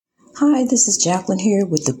Hi, this is Jacqueline here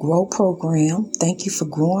with the Grow Program. Thank you for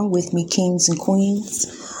growing with me, kings and queens.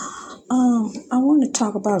 I want to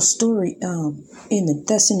talk about a story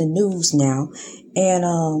that's in the news now, and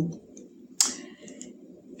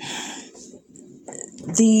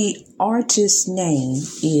the artist's name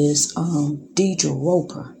is Deidre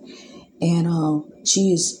Roper, and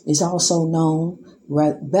she is also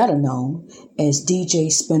better known as DJ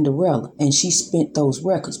Spinderella, and she spent those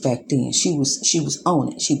records back then. She was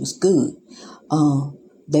on it. She was good.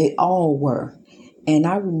 They all were, and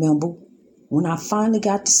I remember when I finally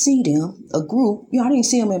got to see them, a group. I didn't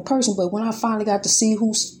see them in person, but when I finally got to see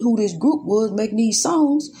who this group was making these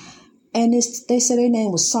songs, and they said their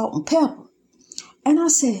name was Salt and Pepper, and I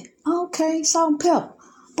said, okay, Salt and Pepper,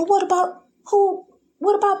 but what about who?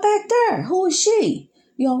 What about back there? Who is she?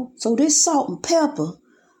 So this Salt and Pepper,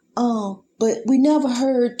 but we never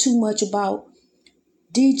heard too much about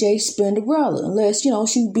DJ Spinderella, unless, she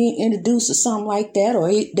was being introduced or something like that,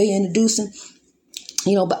 or they introducing,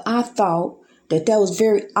 but I thought that was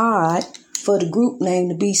very odd for the group name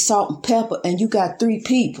to be Salt and Pepper, and you got three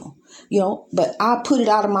people, but I put it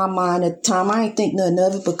out of my mind at the time. I ain't think nothing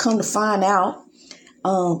of it, but come to find out,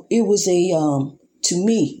 it was to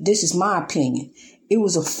me, this is my opinion, it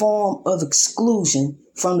was a form of exclusion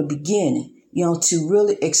from the beginning, to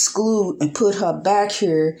really exclude and put her back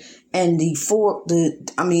here. And the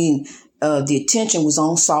attention was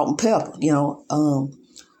on Salt and Pepper,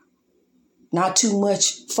 not too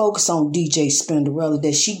much focus on DJ Spinderella,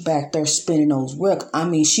 that she back there spinning those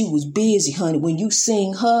records. She was busy, honey. When you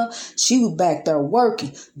sing her, she was back there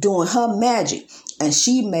working, doing her magic, and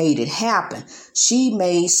she made it happen. She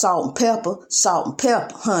made Salt and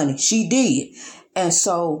Pepper, honey. She did. And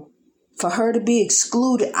so for her to be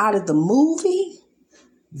excluded out of the movie,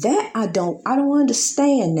 that I don't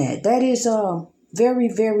understand that. That is very,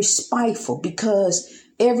 very spiteful, because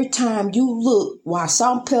every time you look, while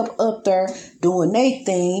Salt and Pepper up there doing their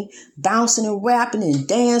thing, bouncing and rapping and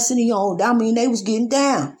dancing, they was getting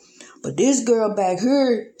down. But this girl back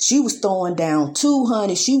here, she was throwing down too,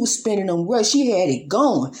 honey. She was spinning them records. She had it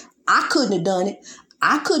going. I couldn't have done it.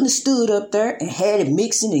 I couldn't have stood up there and had it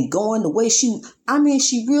mixing and going the way she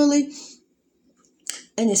really,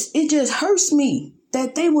 and it just hurts me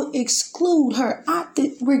that they would exclude her,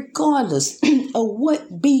 regardless of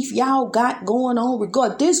what beef y'all got going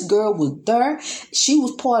on. This girl was there. She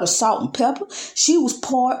was part of Salt and Pepper. She was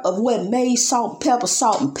part of what made Salt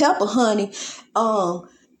and Pepper, honey.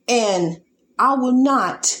 And I will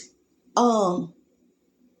not.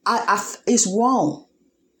 It's wrong.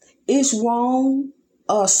 It's wrong.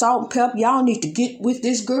 Salt and Pepper, y'all need to get with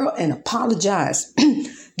this girl and apologize.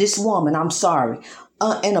 This woman, I'm sorry.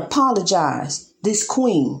 And apologize, this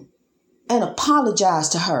queen, and apologize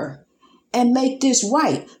to her and make this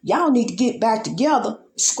right. Y'all need to get back together.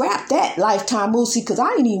 Scrap that Lifetime movie, because I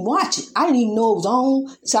didn't even watch it. I didn't even know it was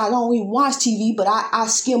on, so I don't even watch TV, but I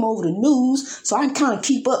skim over the news so I can kind of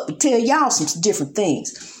keep up and tell y'all some different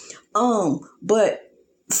things. But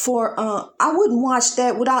I wouldn't watch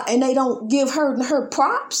that without, and they don't give her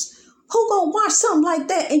props. Who gonna watch something like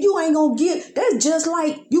that and you ain't gonna give? That's just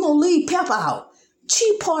like you gonna leave Peppa out.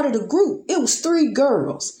 She part of the group. It was three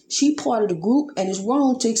girls. She part of the group, and it's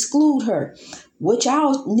wrong to exclude her. What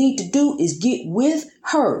y'all need to do is get with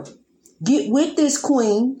her. Get with this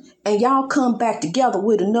queen, and y'all come back together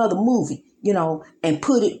with another movie, and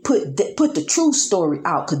put the true story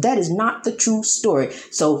out, because that is not the true story.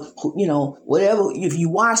 So, whatever, if you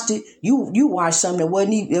watched it, you watched something that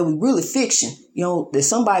was really fiction, that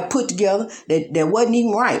somebody put together that wasn't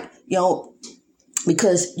even right,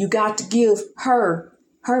 because you got to give her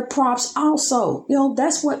props also.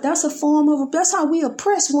 That's a form of, that's how we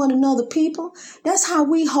oppress one another, people. That's how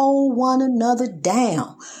we hold one another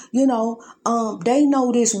down. They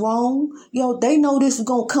know this wrong. They know this is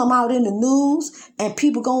going to come out in the news and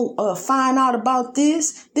people going to find out about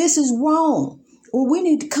this. This is wrong. Well, we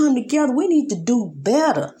need to come together. We need to do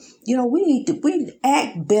better. We need to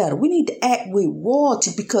act better. We need to act with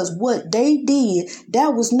royalty, because what they did,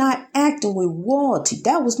 that was not acting with royalty.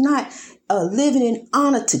 That was not living in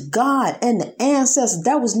honor to God and the ancestors.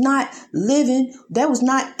 That was not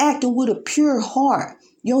acting with a pure heart.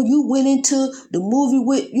 You went into the movie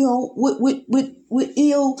with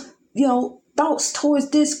ill, thoughts towards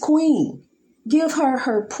this queen. Give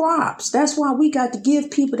her props. That's why we got to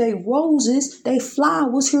give people their roses, their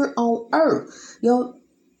flowers here on earth.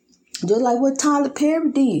 Just like what Tyler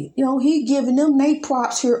Perry did. He giving them their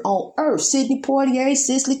props here on earth. Sidney Poitier,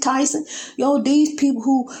 Cicely Tyson. These people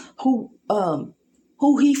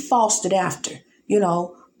who he fostered after.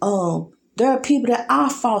 There are people that I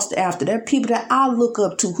foster after. There are people that I look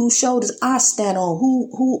up to, whose shoulders I stand on,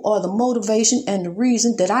 who are the motivation and the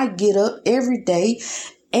reason that I get up every day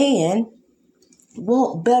and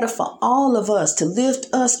want better for all of us, to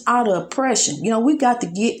lift us out of oppression. We got to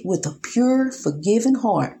get with a pure, forgiving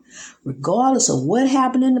heart, regardless of what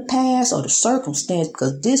happened in the past or the circumstance,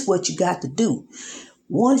 because this is what you got to do.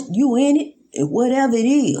 Once you in it, whatever it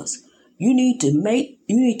is, you need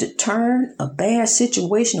to turn a bad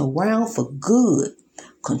situation around for good.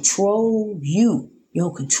 Control you.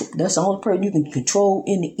 That's the only person you can control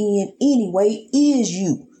in the end anyway is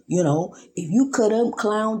you. If you cut up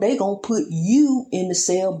clown, they gonna put you in the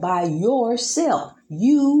cell by yourself.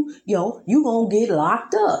 You gonna get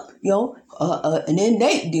locked up, and then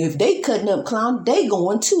if they cutting up clown, they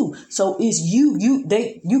going too. So it's you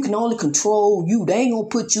can only control you. They ain't gonna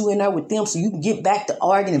put you in there with them so you can get back to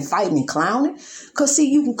arguing and fighting and clowning. Cause see,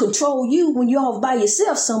 you can control you when you're off by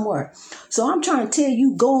yourself somewhere. So I'm trying to tell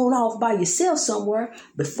you, going off by yourself somewhere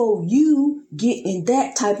before you get in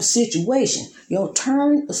that type of situation.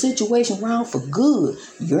 Turn a situation around for good.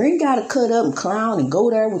 You ain't got to cut up and clown and go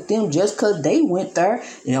there with them just because they went there.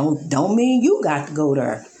 Don't mean you got to go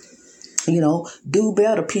there. Do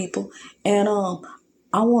better, people. And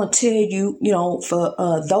I want to tell you, for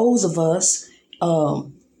those of us,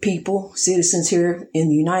 people, citizens here in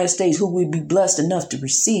the United States who would be blessed enough to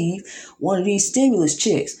receive one of these stimulus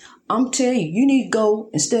checks, I'm telling you, you need to go,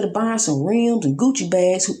 instead of buying some rims and Gucci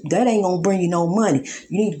bags, that ain't going to bring you no money.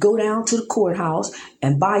 You need to go down to the courthouse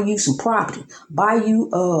and buy you some property. Buy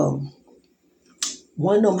you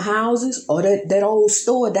one of them houses or that old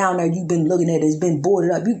store down there you've been looking at that's been boarded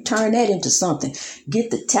up. You turn that into something. Get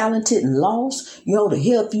the talented and lost, to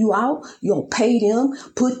help you out. Pay them,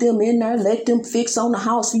 put them in there, let them fix on the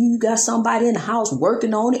house for you. You got somebody in the house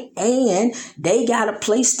working on it and they got a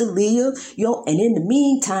place to live, and in the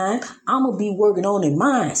meantime, I'm going to be working on their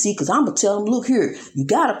mind. See, because I'm going to tell them, look here, you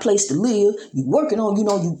got a place to live. You working on,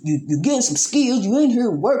 you getting some skills. You in here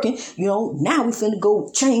working, now we finna go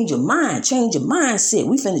change your mind, change your mindset.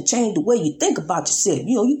 We finna change the way you think about yourself.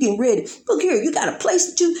 You getting ready. Look here, you got a place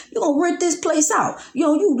that you're going to rent this place out.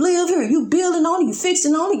 You live here. You building on it. You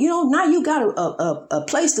fixing on it. Now you got a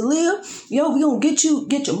place to live. We going to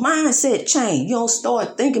get your mindset changed.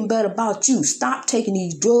 Start thinking better about you. Stop taking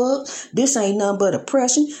these drugs. This ain't nothing but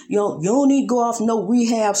oppression. You don't need to go off no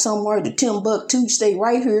rehab somewhere to Timbuktu. Stay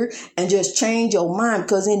right here and just change your mind,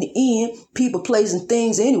 because in the end, people, places, and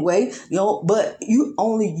things anyway, but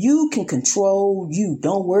you can control you.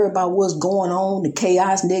 Don't worry about what's going on, the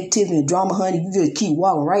chaos, negativity, and drama, honey. You just keep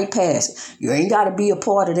walking right past it. You ain't got to be a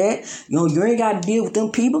part of that. You ain't got to deal with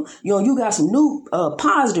them people. You got some new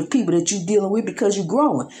positive people that you're dealing with because you're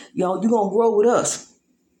growing. You're going to grow with us.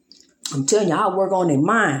 I'm telling you, I work on their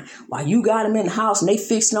mind. While you got them in the house and they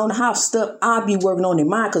fixing on the house stuff, I'll be working on their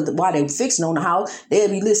mind, because while they fixing on the house, they'll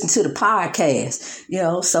be listening to the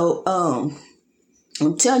podcast. So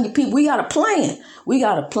I'm telling you, people, we got a plan. We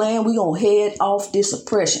got a plan. We're going to head off this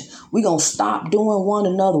oppression. We're going to stop doing one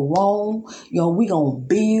another wrong. We're going to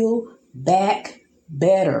build back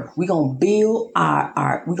better. We're going to build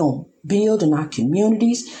we're going to build in our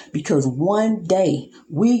communities, because one day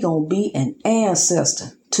we're going to be an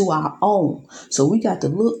ancestor to our own. So we got to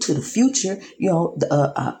look to the future,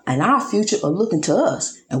 and our future are looking to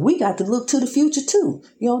us. And we got to look to the future too.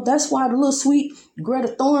 That's why the little sweet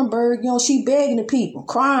Greta Thunberg, she begging the people,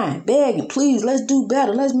 crying, begging, please, let's do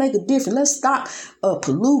better. Let's make a difference. Let's stop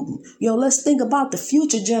polluting. Let's think about the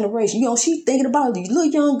future generation. She thinking about these little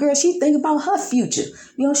young girl. She thinking about her future.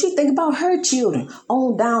 She thinking about her children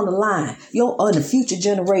on down the line, on the future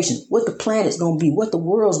generation, what the planet's going to be, what the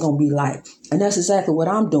world's going to be like. And that's exactly what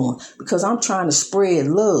I'm doing, because I'm trying to spread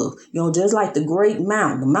love, just like the great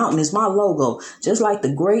mountain. The mountain is my logo. Just like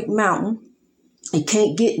the great mountain, it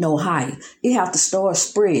can't get no higher. It have to start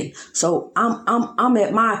spreading. So I'm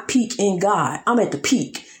at my peak in God. I'm at the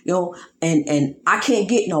peak, and I can't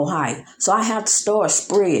get no higher. So I have to start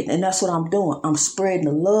spreading. And that's what I'm doing. I'm spreading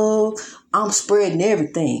the love. I'm spreading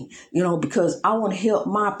everything, because I want to help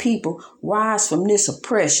my people rise from this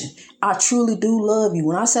oppression. I truly do love you.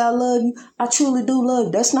 When I say I love you, I truly do love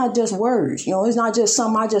you. That's not just words. It's not just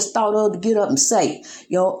something I just thought of to get up and say.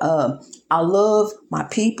 I love my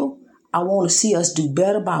people. I want to see us do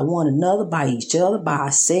better by one another, by each other, by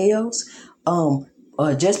ourselves.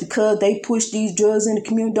 Just because they push these drugs in the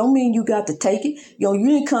community don't mean you got to take it. You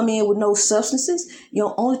didn't come in with no substances.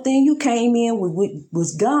 Only thing you came in with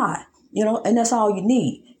was God. And that's all you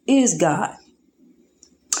need is God.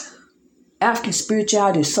 African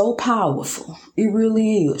spirituality is so powerful. It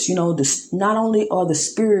really is. Not only are the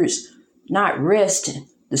spirits not resting,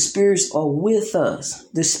 the spirits are with us.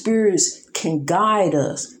 The spirits can guide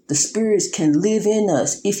us. The spirits can live in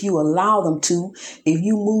us if you allow them to, if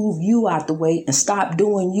you move you out the way and stop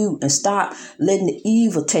doing you and stop letting the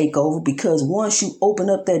evil take over, because once you open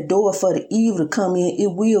up that door for the evil to come in,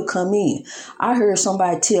 it will come in. I heard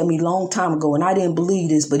somebody tell me a long time ago, and I didn't believe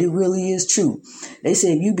this, but it really is true. They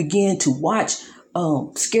said if you begin to watch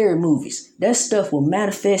scary movies, that stuff will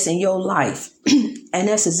manifest in your life. And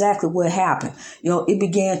that's exactly what happened. It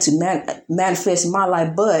began to manifest in my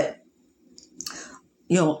life, but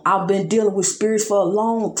I've been dealing with spirits for a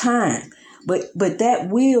long time, but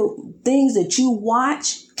things that you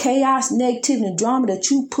watch, chaos, negativity, and drama that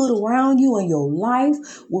you put around you in your life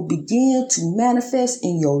will begin to manifest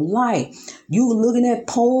in your life. You were looking at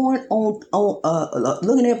porn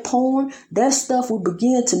that stuff will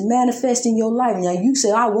begin to manifest in your life. Now you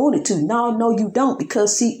say, I want it to. No, you don't,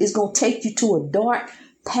 because see, it's going to take you to a dark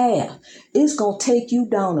path. It's going to take you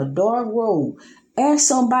down a dark road. Ask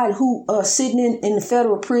somebody who sitting in the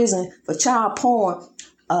federal prison for child porn.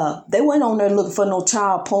 They weren't on there looking for no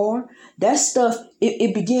child porn. That stuff,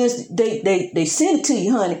 it begins, they send it to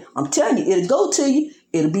you, honey. I'm telling you, it'll go to you.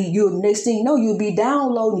 It'll be you. Next thing you know, you'll be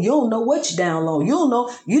downloading. You don't know what you download. You don't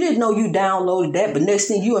know. You didn't know you downloaded that, but next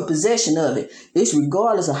thing you in possession of it. It's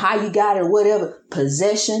regardless of how you got it or whatever.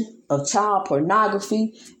 Possession of child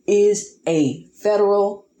pornography is a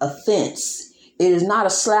federal offense. It is not a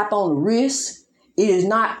slap on the wrist. It is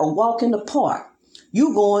not a walk in the park.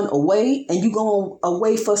 You going away, and you going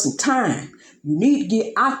away for some time. You need to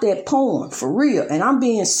get out that porn for real. And I'm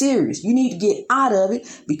being serious. You need to get out of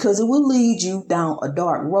it, because it will lead you down a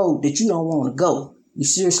dark road that you don't want to go. You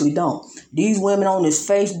seriously don't. These women on this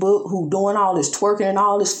Facebook who doing all this twerking and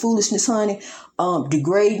all this foolishness, honey,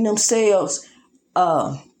 degrading themselves,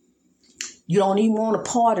 you don't even want a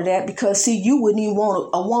part of that, because, see, you wouldn't even want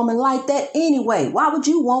a woman like that anyway. Why would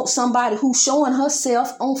you want somebody who's showing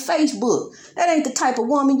herself on Facebook? That ain't the type of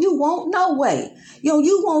woman you want, no way.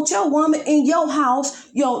 You want your woman in your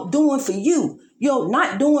house, doing for you.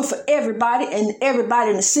 Not doing for everybody and everybody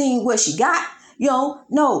in the scene what she got.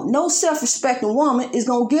 No self-respecting woman is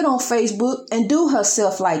going to get on Facebook and do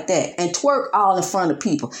herself like that and twerk all in front of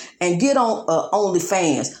people and get on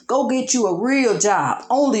OnlyFans. Go get you a real job,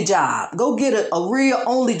 only job. Go get a real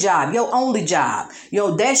only job, your only job.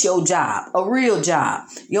 That's your job, a real job.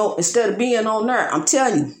 Instead of being on there, I'm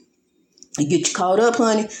telling you, it get you caught up,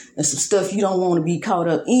 honey, and some stuff you don't want to be caught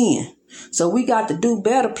up in. So we got to do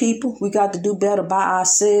better, people. We got to do better by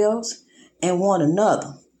ourselves and one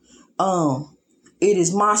another. It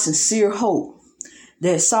is my sincere hope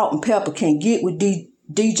that Salt and Pepper can get with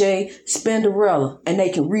DJ Spinderella and they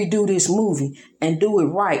can redo this movie and do it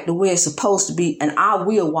right the way it's supposed to be. And I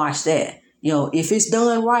will watch that. If it's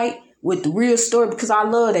done right with the real story, because I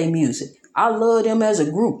love their music. I love them as a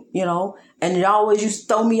group, and it always used to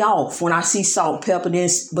throw me off when I see Salt and Pepper,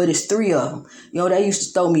 but it's three of them. They used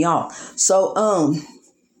to throw me off. So,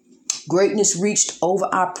 greatness reached over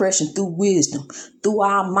oppression through wisdom, through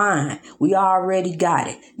our mind. We already got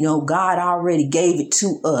it. God already gave it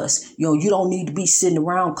to us. You don't need to be sitting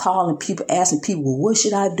around calling people, asking people, well, what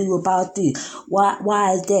should I do about this?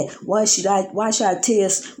 Why is that? Why should I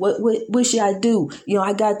test? What should I do?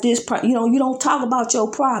 I got this problem. You don't talk about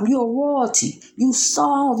your problem. You're royalty. You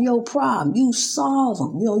solve your problem. You solve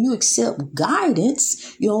them. You accept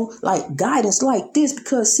guidance, like guidance like this,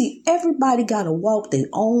 because see, everybody got to walk their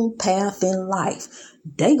own path in life.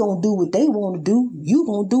 They gonna do what they want to do. You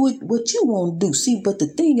gonna do it what you want to do. See, but the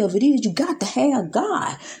thing of it is, you got to have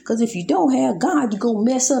God. Because if you don't have God, you're gonna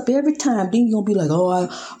mess up every time. Then you're gonna be like, oh,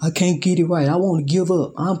 I can't get it right. I want to give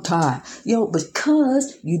up. I'm tired.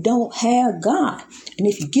 Because you don't have God. And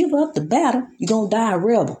if you give up the battle, you're gonna die a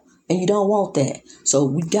rebel. And you don't want that. So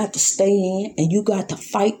we got to stay in, and you got to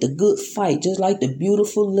fight the good fight. Just like the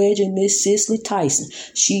beautiful legend, Miss Cicely Tyson.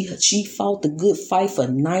 She fought the good fight for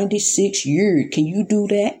 96 years. Can you do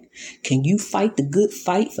that? Can you fight the good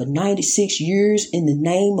fight for 96 years in the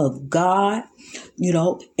name of God?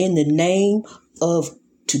 In the name of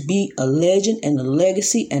to be a legend and a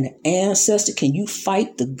legacy and an ancestor? Can you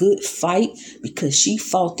fight the good fight? Because she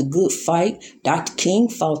fought the good fight. Dr. King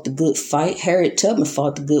fought the good fight. Harriet Tubman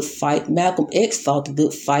fought the good fight. Malcolm X fought the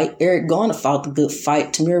good fight. Eric Garner fought the good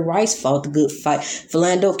fight. Tamir Rice fought the good fight.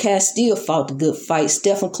 Philando Castile fought the good fight.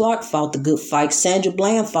 Stephen Clark fought the good fight. Sandra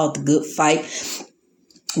Bland fought the good fight.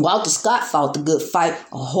 Walter Scott fought the good fight.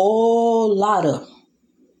 A whole lot of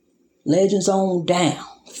legends on down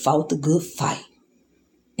fought the good fight.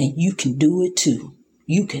 And you can do it too.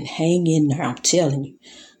 You can hang in there, I'm telling you,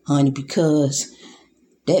 honey, because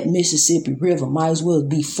that Mississippi River might as well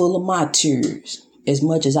be full of my tears as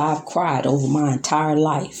much as I've cried over my entire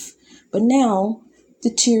life. But now the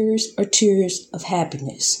tears are tears of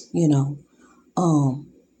happiness, you know.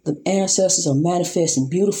 The ancestors are manifesting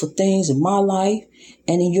beautiful things in my life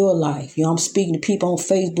and in your life. You know, I'm speaking to people on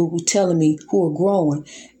Facebook who are growing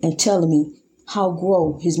and telling me how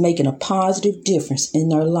growth is making a positive difference in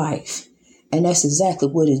their life. And that's exactly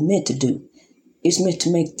what it's meant to do. It's meant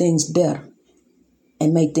to make things better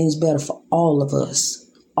and make things better for all of us,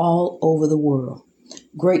 all over the world.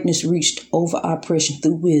 Greatness reached over oppression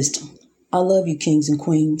through wisdom. I love you, kings and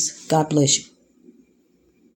queens. God bless you.